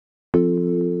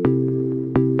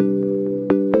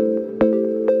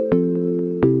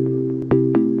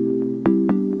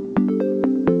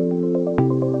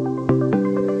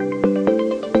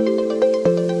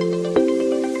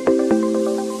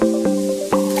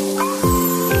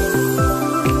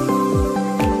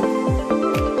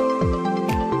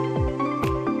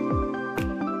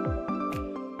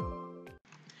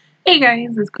Hey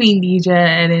guys, it's Queendija,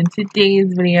 and in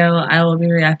today's video, I will be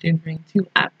reacting to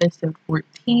episode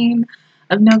 14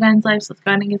 of No Guns Life. So let's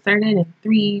go ahead and get started in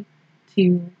 3,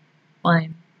 2,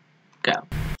 1, go.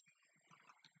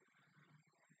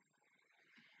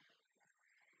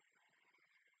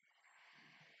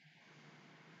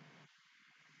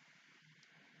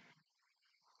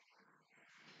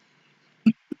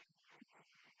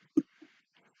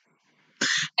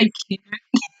 I can't.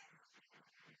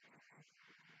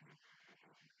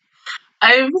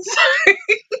 I'm sorry.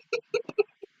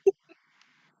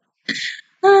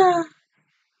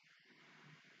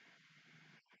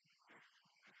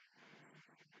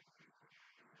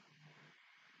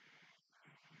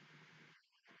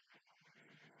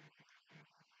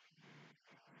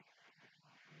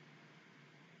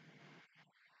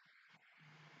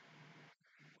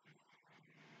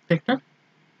 Victor?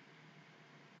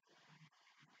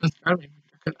 It's probably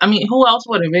Victor. I mean, who else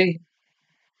would it be?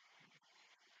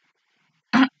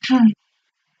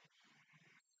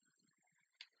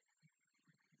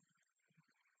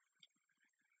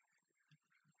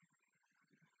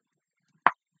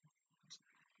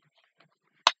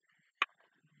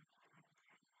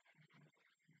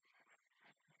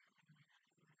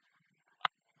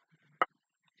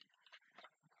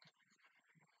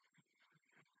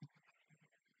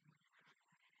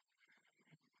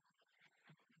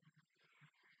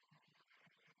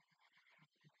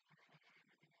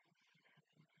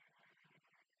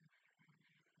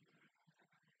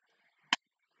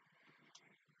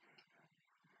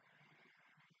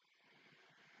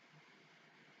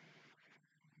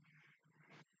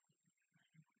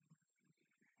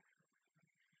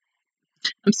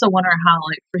 I'm still wondering how,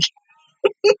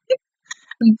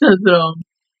 Danzo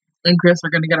and Chris are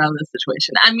going to get out of this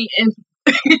situation. I mean, if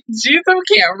Jesus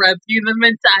can't rescue them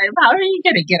in time, how are you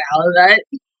going to get out of that?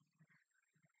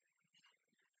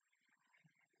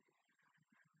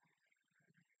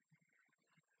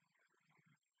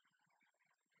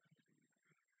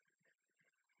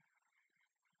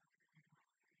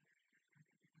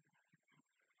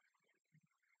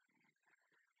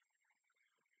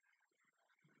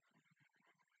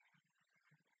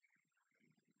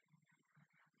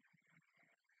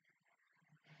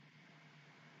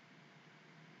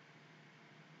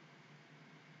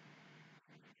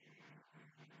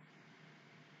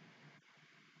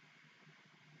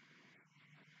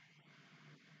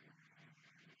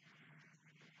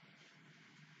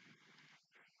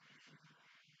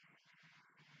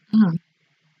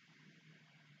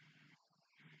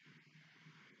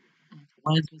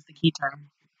 Was the key term.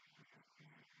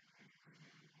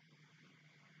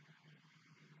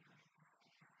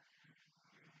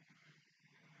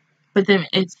 But then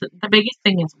it's the biggest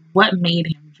thing is what made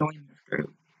him join this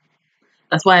group.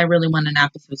 That's why I really want an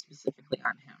episode specifically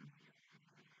on him.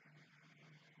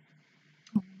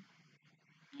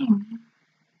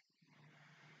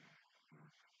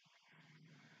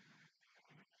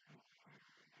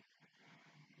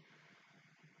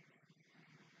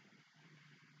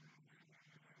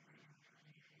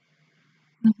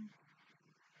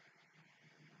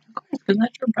 Of course, because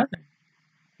that's your brother.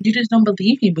 You just don't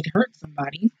believe he would hurt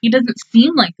somebody. He doesn't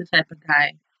seem like the type of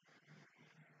guy.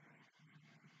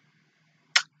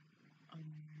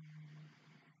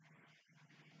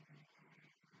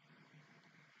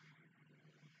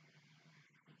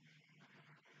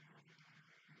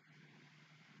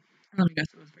 Let me guess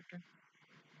it was Victor.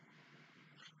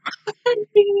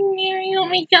 Oh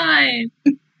my god.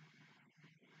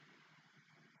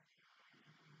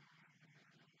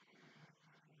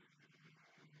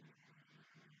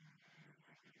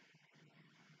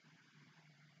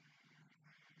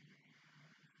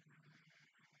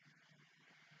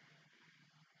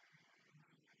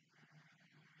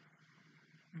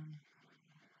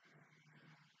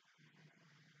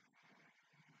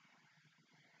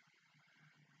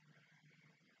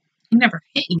 He never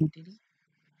hit you, did he?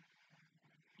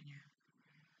 Yeah.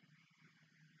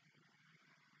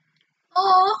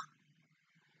 Oh.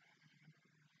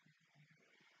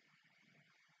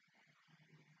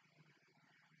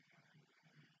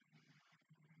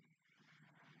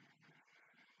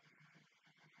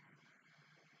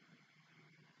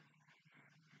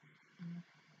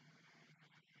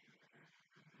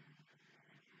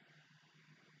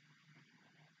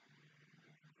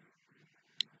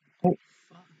 Oh,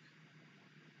 fuck.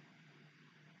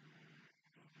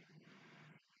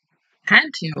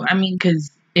 Had to. I mean,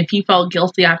 because if he felt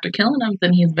guilty after killing him,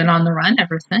 then he's been on the run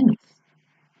ever since.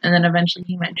 And then eventually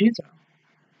he met Juzo.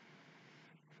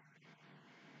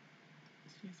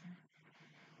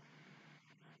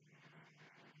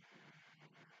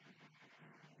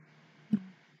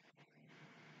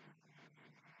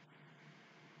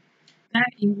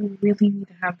 You really need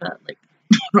to have that, like,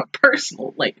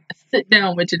 personal, like, sit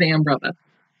down with your damn brother.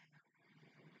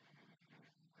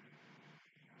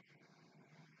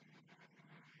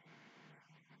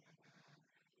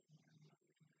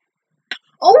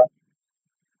 Oh!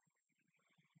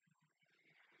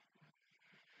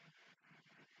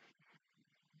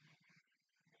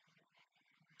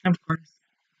 Of course.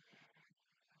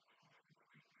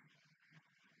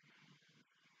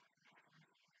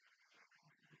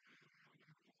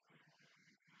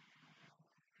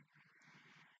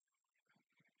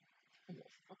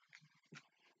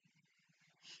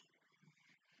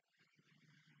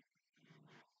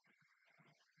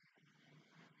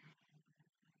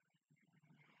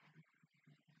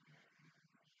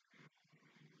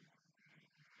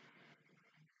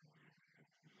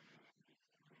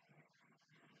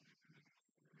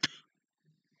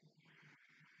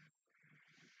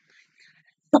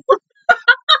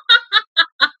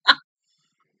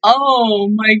 Oh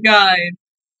my god.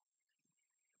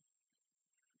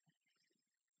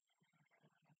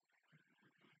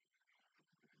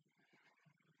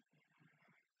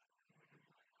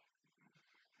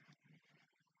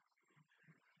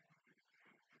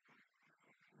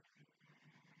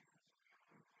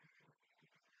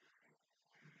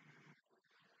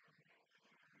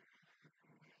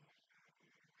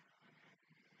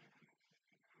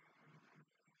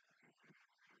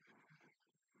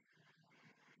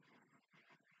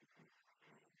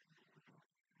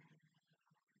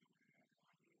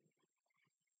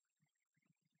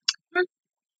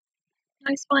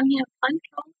 Nice one, yeah, fun.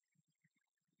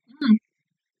 Mm.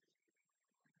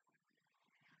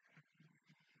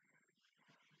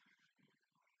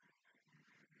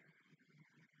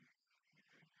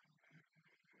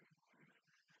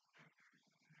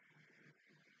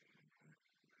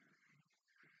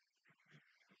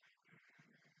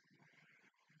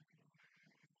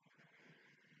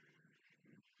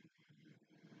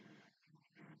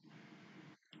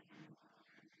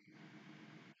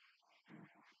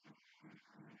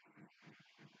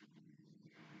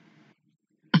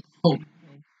 Oh.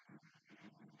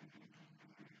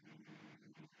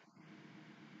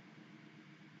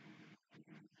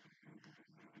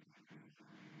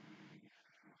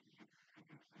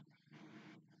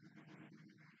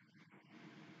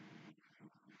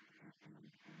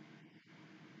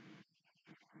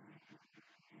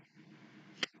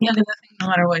 Yeah, because I think no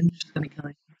matter what, he's just gonna kill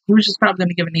it. He was just probably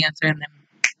gonna give an answer and then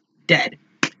dead.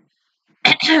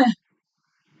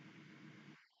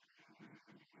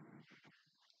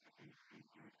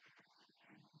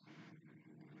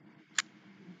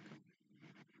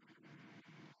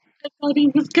 I thought he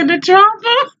was gonna drop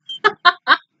him.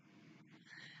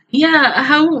 Yeah,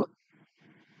 how?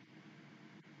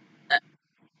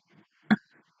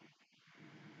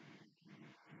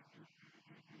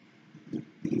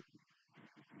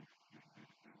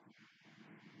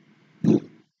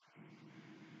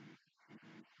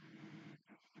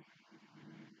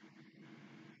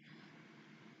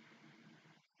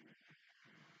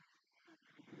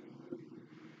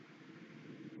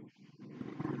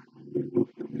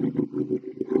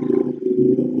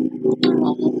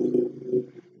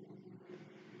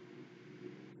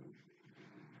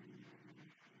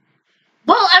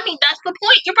 Well, I mean, that's the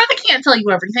point. Your brother can't tell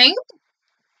you everything.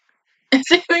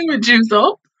 Same thing with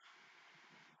Juzo.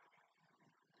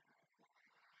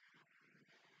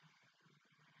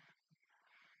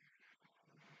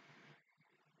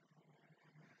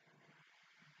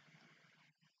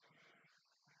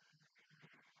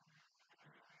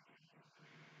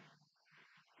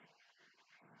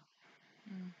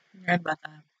 I read about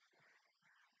that.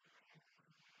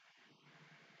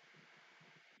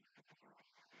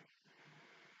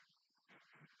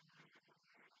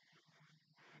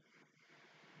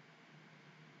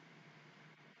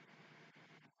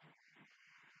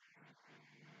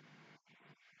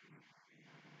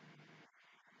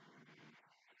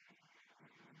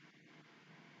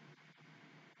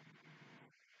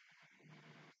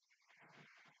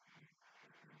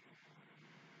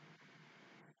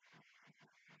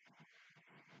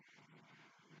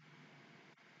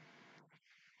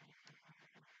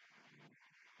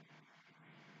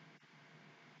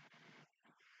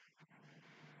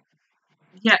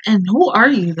 Yeah, and who are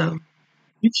you though?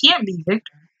 You can't be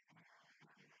Victor.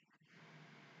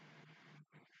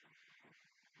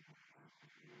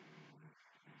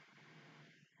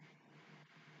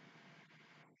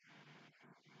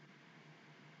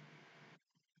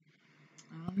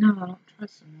 Oh no, I don't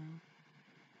trust him now.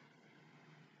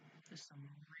 There's some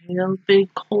real big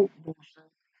cult bullshit.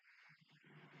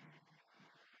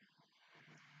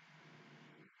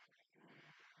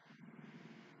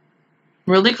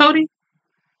 Really, Cody?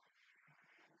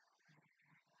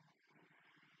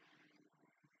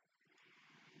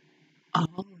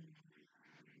 Oh.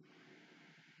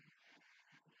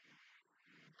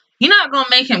 You're not gonna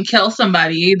make him kill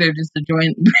somebody either just to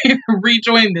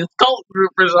rejoin this cult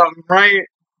group or something, right?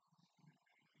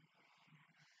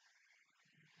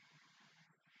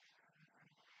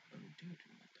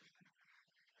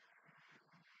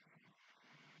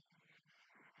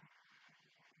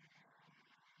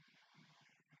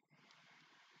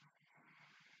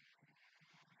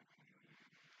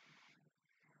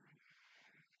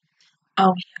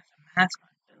 Oh, he has a mask on.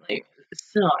 Like,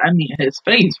 still, I mean, his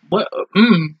face. What?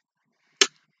 Mmm.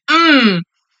 Mmm.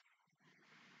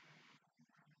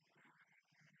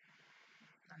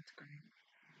 That's great.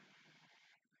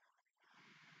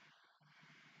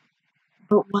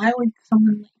 But why would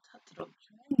someone like Totoro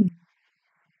join?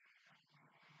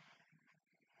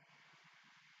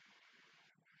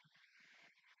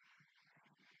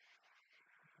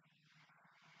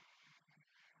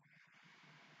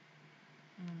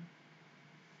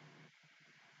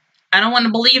 I don't want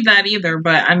to believe that either,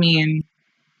 but I mean,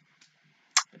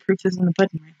 the proof is in the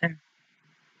pudding right there.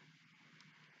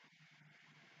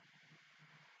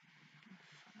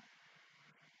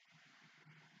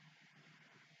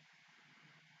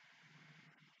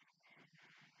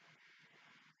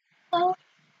 Oh.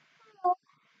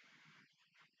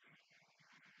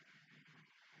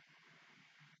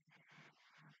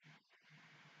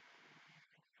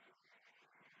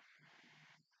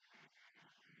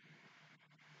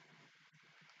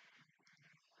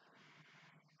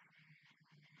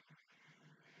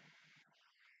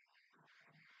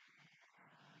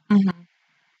 Mm-hmm.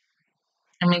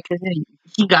 I mean, because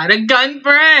he got a gun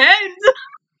for a head.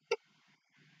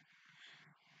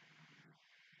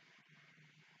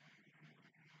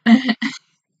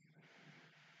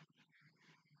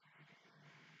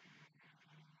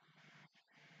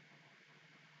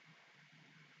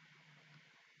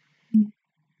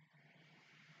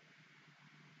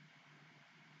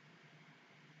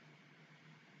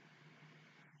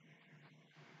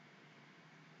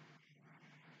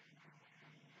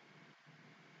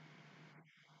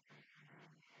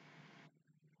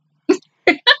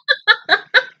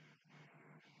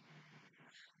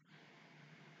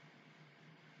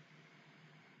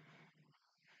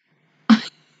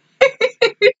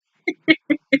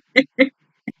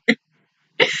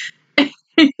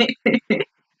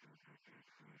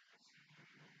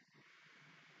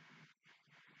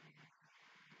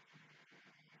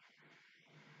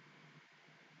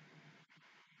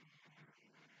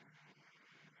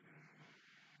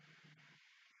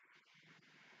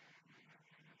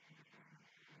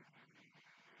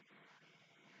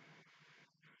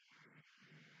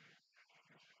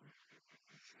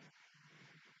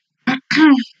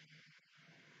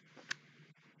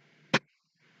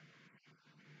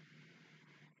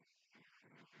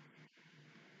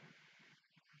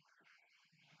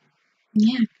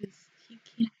 Yeah, because he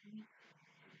can't.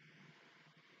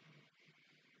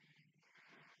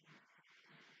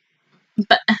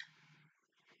 But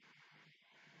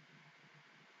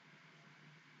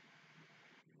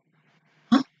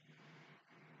huh?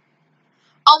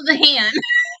 Oh, the hand,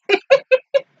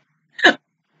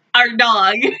 our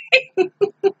dog.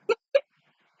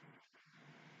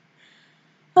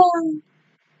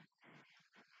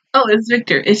 Oh, it's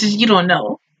Victor. It's just you don't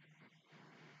know.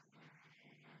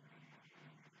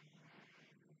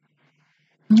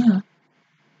 Yeah.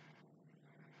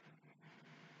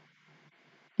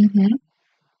 Mm-hmm.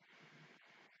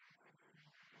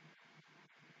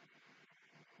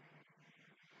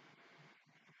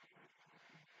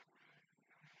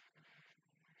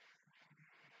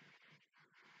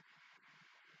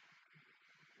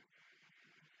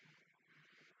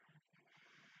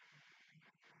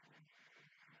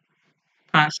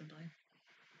 Possibly.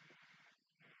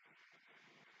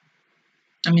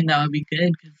 I mean, that would be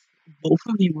good because both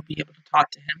of you will be able to talk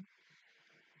to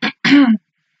him.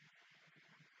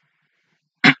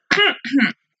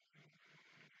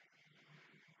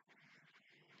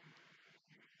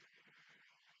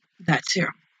 That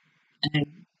serum.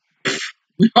 And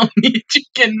we don't need to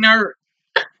get hurt.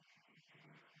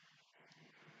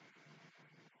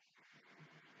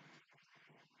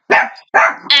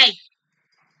 Hey!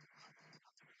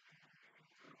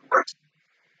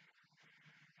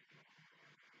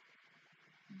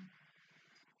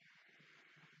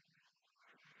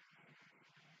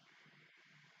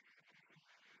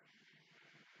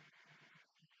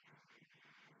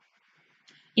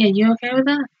 Yeah, you okay with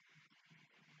that?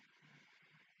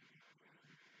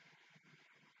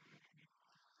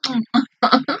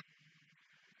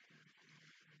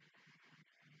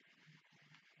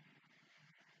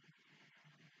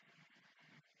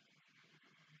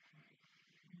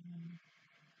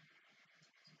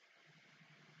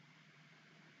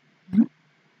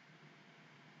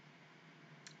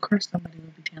 course somebody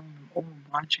will be telling them or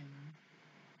watching them.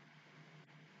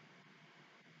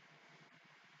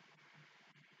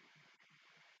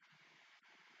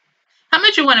 How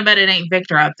much you want to bet it ain't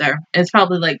Victor out there? It's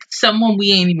probably like someone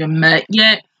we ain't even met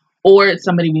yet, or it's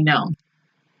somebody we know.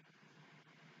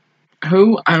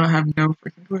 Who? I don't have no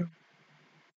freaking clue.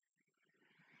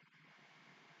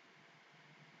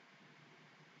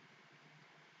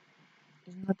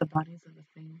 Isn't that the bodies of the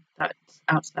thing that's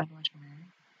outside watching Mary?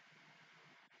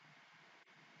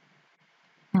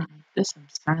 This some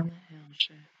Silent Hill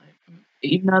shit. Like,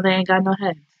 even though they ain't got no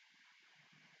heads,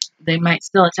 they might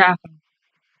still attack them.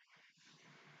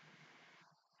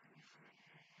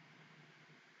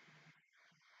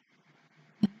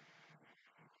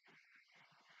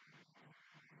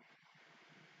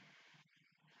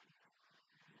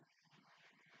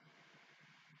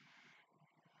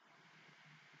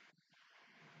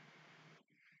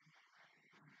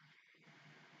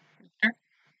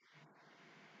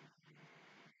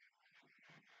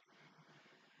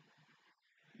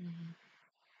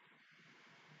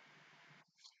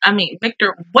 I mean,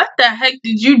 Victor, what the heck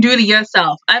did you do to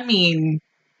yourself? I mean,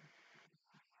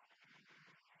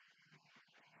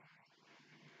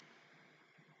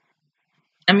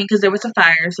 because there was a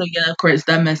fire, so yeah, of course,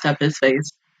 that messed up his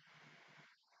face.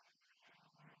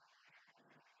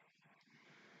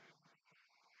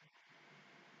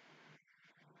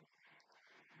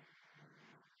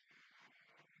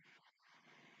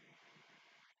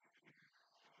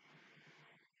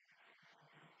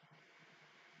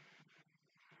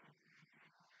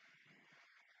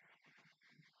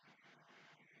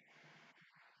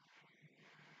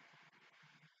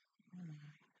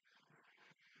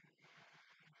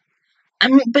 I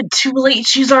mean, but too late.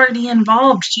 She's already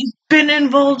involved. She's been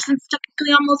involved since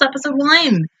technically almost episode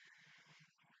 1.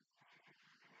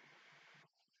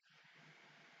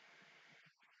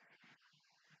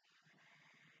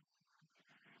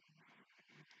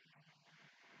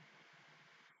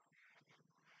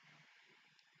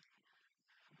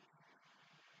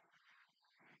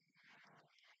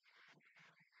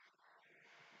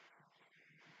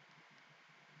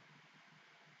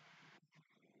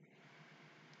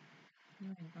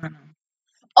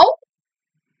 Oh!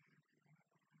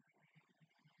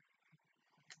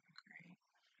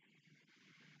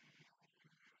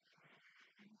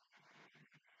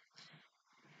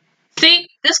 See,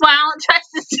 this is why I don't trust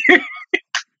this dude.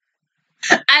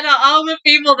 Out of all the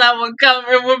people that would come,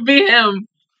 it would be him.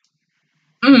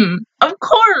 Of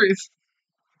course.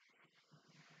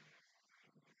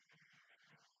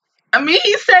 I mean,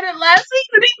 he said it last week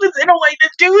that he was in a way the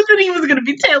dude that he was going to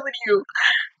be telling you.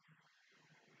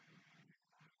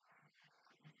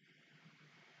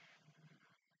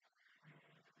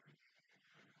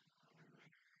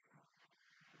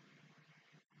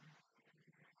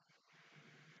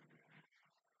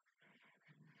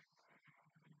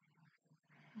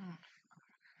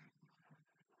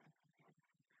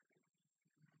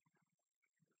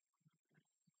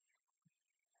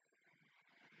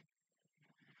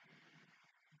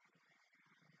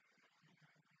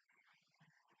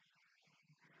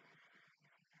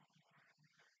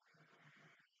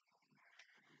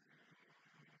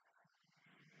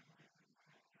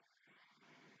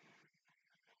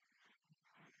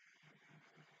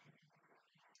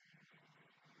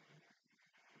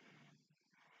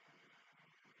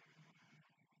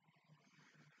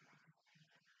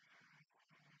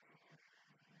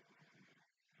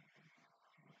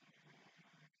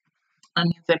 That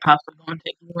means they possibly going to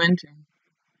take you into.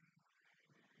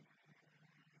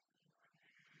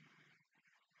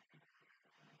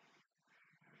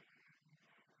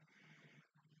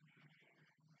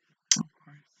 Of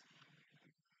course.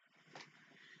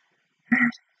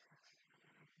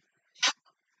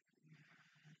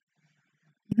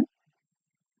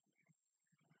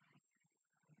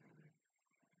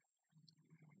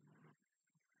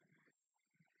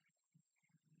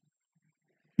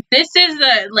 This is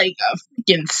a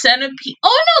freaking centipede.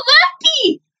 Oh no,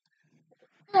 Lefty!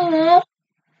 Aww.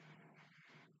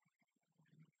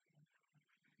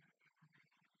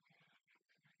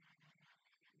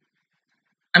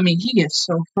 I mean, he gets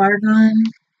so far gone.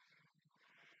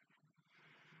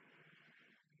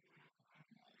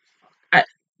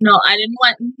 No, I didn't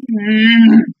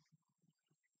want.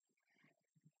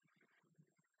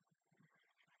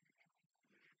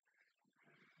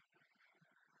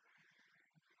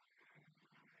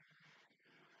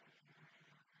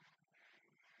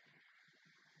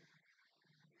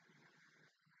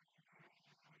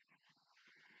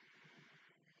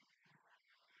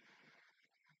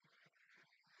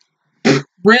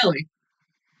 Really?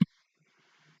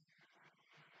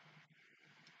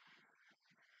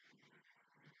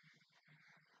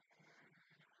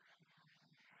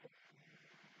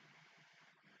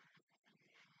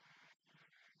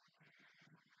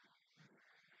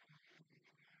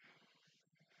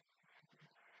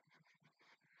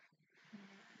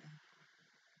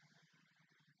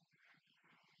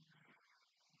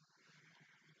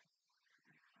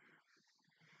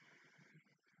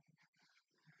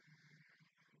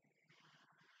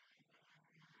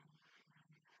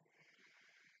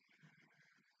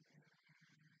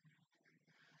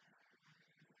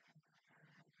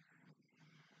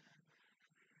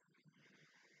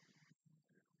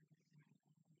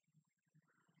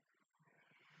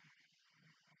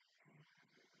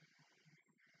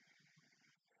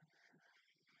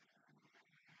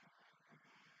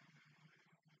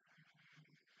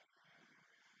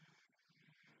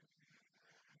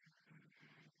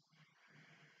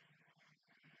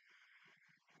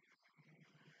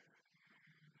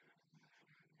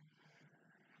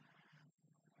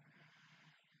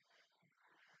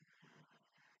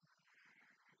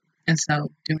 And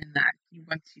so doing that, he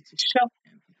wants you to show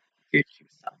him your true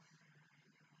self.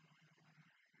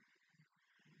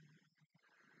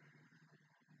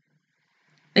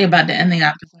 They about to end the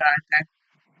episode, aren't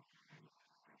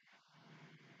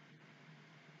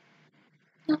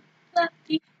they?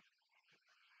 Lefty.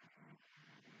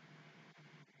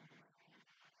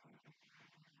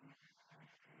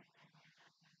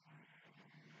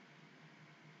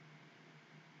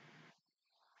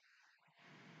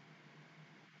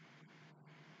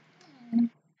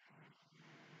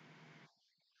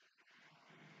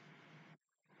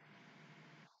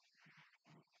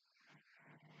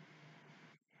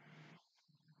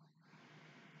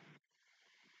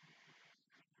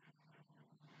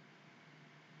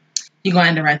 You go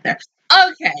end it right there.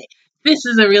 Okay, this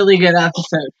is a really good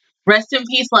episode. Rest in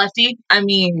peace, Lefty. I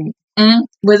mean,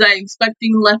 was I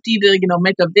expecting Lefty to,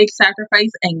 make a big sacrifice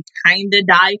and kind of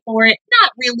die for it?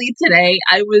 Not really today.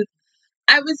 I was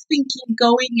thinking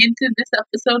going into this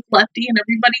episode, Lefty and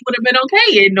everybody would have been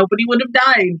okay and nobody would have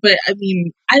died. But I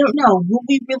mean, I don't know. Will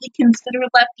we really consider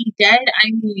Lefty dead?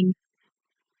 I mean,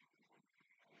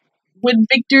 when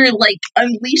Victor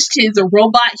unleashed his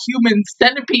robot human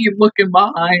centipede looking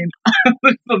behind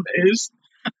some ish,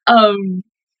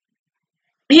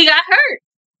 he got hurt.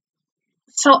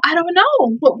 So I don't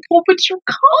know. What would you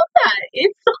call that?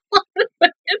 It's a lot of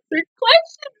unanswered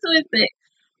questions with it.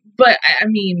 But I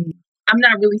mean, I'm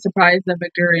not really surprised that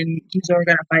Victor and Yuzo are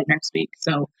gonna fight next week.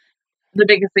 So the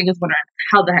biggest thing is wondering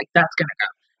how the heck that's gonna go.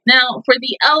 Now, for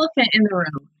the elephant in the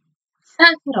room,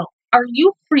 Sentinel, are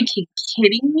you freaking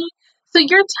kidding me? So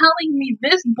you're telling me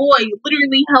this boy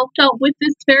literally helped out with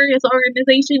this terrorist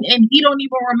organization and he don't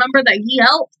even remember that he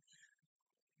helped?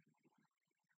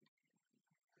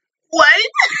 What?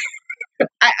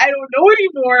 I don't know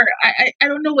anymore. I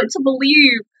don't know what to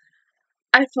believe.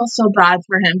 I feel so bad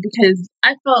for him because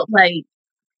I felt like,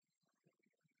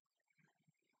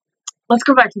 let's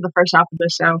go back to the first half of the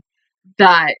show,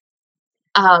 that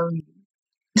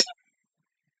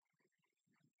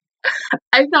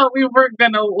I thought we were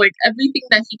gonna, everything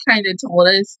that he kind of told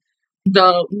us,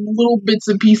 the little bits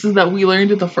and pieces that we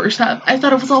learned in the first half, I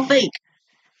thought it was all fake.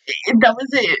 That was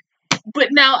it. But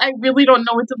now I really don't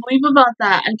know what to believe about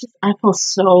that. I feel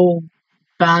so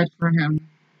bad for him.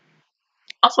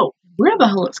 Also, where the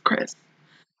hell is Chris?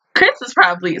 Chris is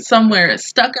probably somewhere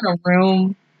stuck in a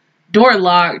room, door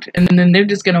locked, and then they're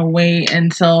just gonna wait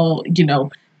until,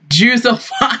 Juzo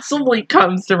possibly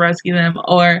comes to rescue them,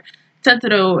 or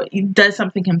Tetsuro does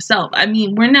something himself. I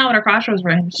mean, we're now at a crossroads for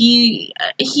him.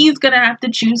 He's gonna have to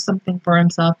choose something for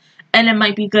himself, and it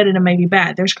might be good and it might be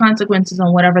bad. There's consequences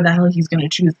on whatever the hell he's gonna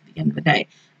choose at the end of the day.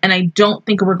 And I don't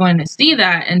think we're going to see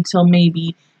that until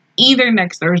maybe either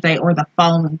next Thursday or the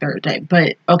following Thursday.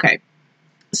 But okay.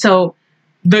 So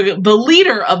the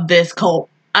leader of this cult,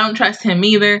 I don't trust him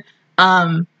either.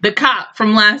 The cop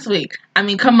from last week. I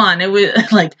mean, come on. It was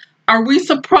are we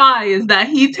surprised that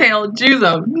he tailed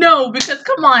Juzo? No, because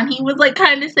come on, he was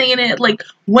kind of saying it.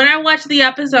 When I watched the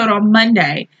episode on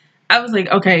Monday, I was like,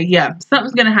 okay, yeah,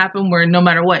 something's gonna happen where no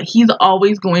matter what, he's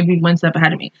always going to be one step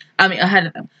ahead of me. I mean, ahead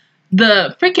of them.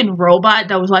 The freaking robot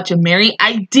that was watching Mary,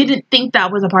 I didn't think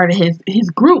that was a part of his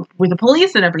group with the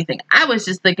police and everything. I was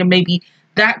just thinking maybe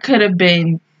that could have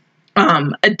been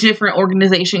a different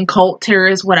organization, cult,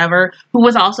 terrorist, whatever, who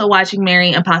was also watching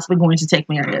Mary and possibly going to take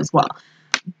Mary as well.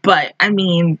 But I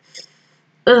mean,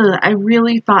 I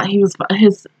really thought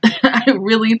I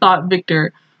really thought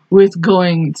Victor was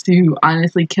going to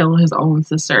honestly kill his own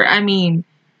sister. I mean,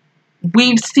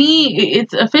 we've seen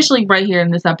it's officially right here in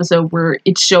this episode where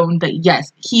it's shown that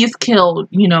yes, he's killed,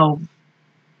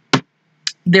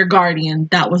 their guardian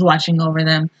that was watching over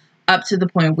them, up to the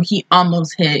point where he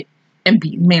almost hit and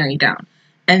beat Mary down.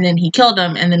 And then he killed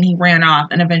him, and then he ran off,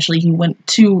 and eventually he went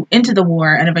into the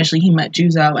war, and eventually he met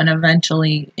Juzo, and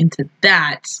eventually into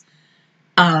that,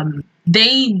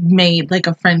 they made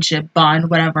a friendship bond,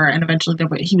 whatever, and eventually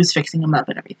he was fixing him up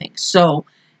and everything. So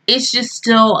it's just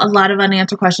still a lot of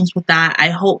unanswered questions with that. I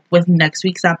hope with next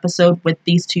week's episode, with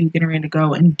these two getting ready to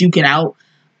go and duke it out,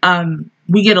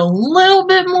 we get a little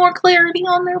bit more clarity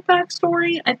on their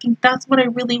backstory. I think that's what I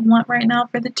really want right now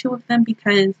for the two of them,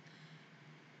 because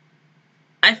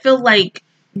I feel like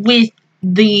with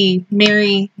the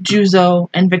Mary, Juzo,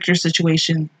 and Victor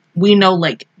situation, we know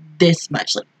this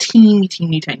much, teeny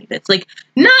tiny bits.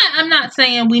 I'm not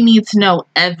saying we need to know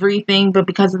everything, but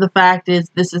because of the fact is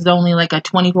this is only a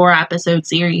 24 episode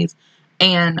series,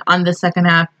 and on the second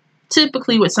half,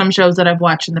 typically with some shows that I've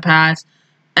watched in the past,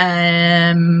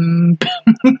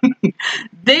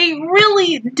 they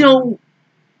really don't,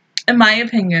 in my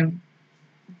opinion,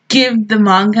 give the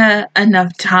manga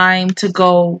enough time to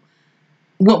go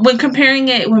when comparing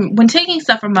it, when taking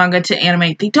stuff from manga to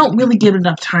anime, they don't really give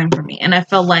enough time for me. And I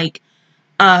feel like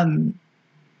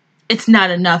it's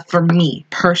not enough for me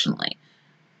personally.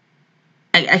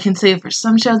 I can say it for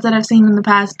some shows that I've seen in the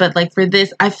past, but like for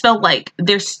this, I felt like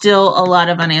there's still a lot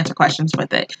of unanswered questions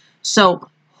with it. So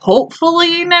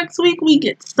hopefully next week we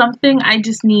get something. I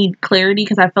just need clarity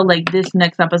because I feel like this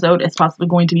next episode is possibly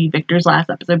going to be Victor's last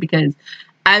episode because,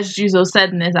 as Juzo said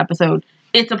in this episode,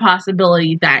 it's a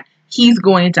possibility that he's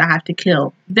going to have to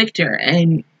kill Victor.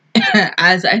 And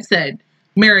as I said,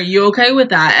 Mary, you okay with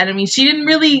that? And I mean, she didn't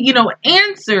really, you know,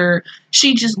 answer.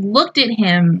 She just looked at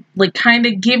him, like kind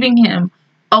of giving him,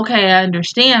 okay, I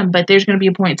understand, but there's going to be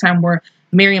a point in time where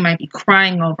Mary might be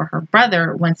crying over her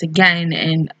brother once again.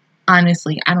 And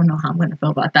honestly, I don't know how I'm going to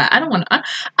feel about that. I don't want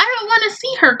to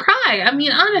see her cry. I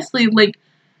mean, honestly, like,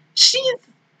 she's,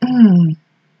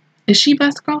 is she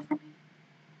best girl for me?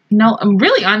 No,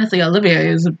 really, honestly, Olivia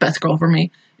is the best girl for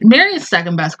me. Mary is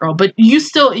second best girl, but you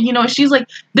still, you know, she's like,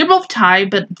 they're both tied,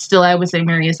 but still I would say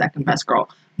Mary is second best girl.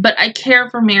 But I care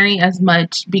for Mary as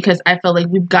much because I feel like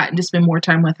we've gotten to spend more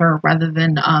time with her rather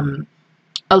than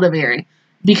Olivia,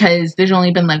 because there's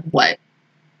only been like, what,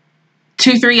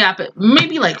 2, 3,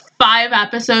 maybe like 5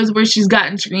 episodes where she's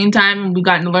gotten screen time and we've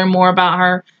gotten to learn more about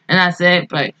her, and that's it.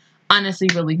 But honestly,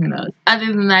 really, who knows? Other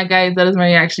than that, guys, that is my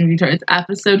reaction towards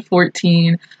episode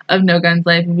 14 of No Guns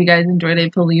Life. If you guys enjoyed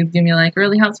it, please give me a like. It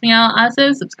really helps me out.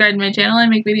 Also, subscribe to my channel. I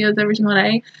make videos every single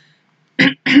day.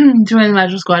 Join the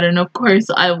Magical Squad. And of course,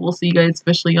 I will see you guys,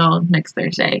 especially y'all, next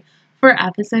Thursday for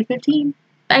episode 15.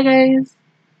 Bye, guys.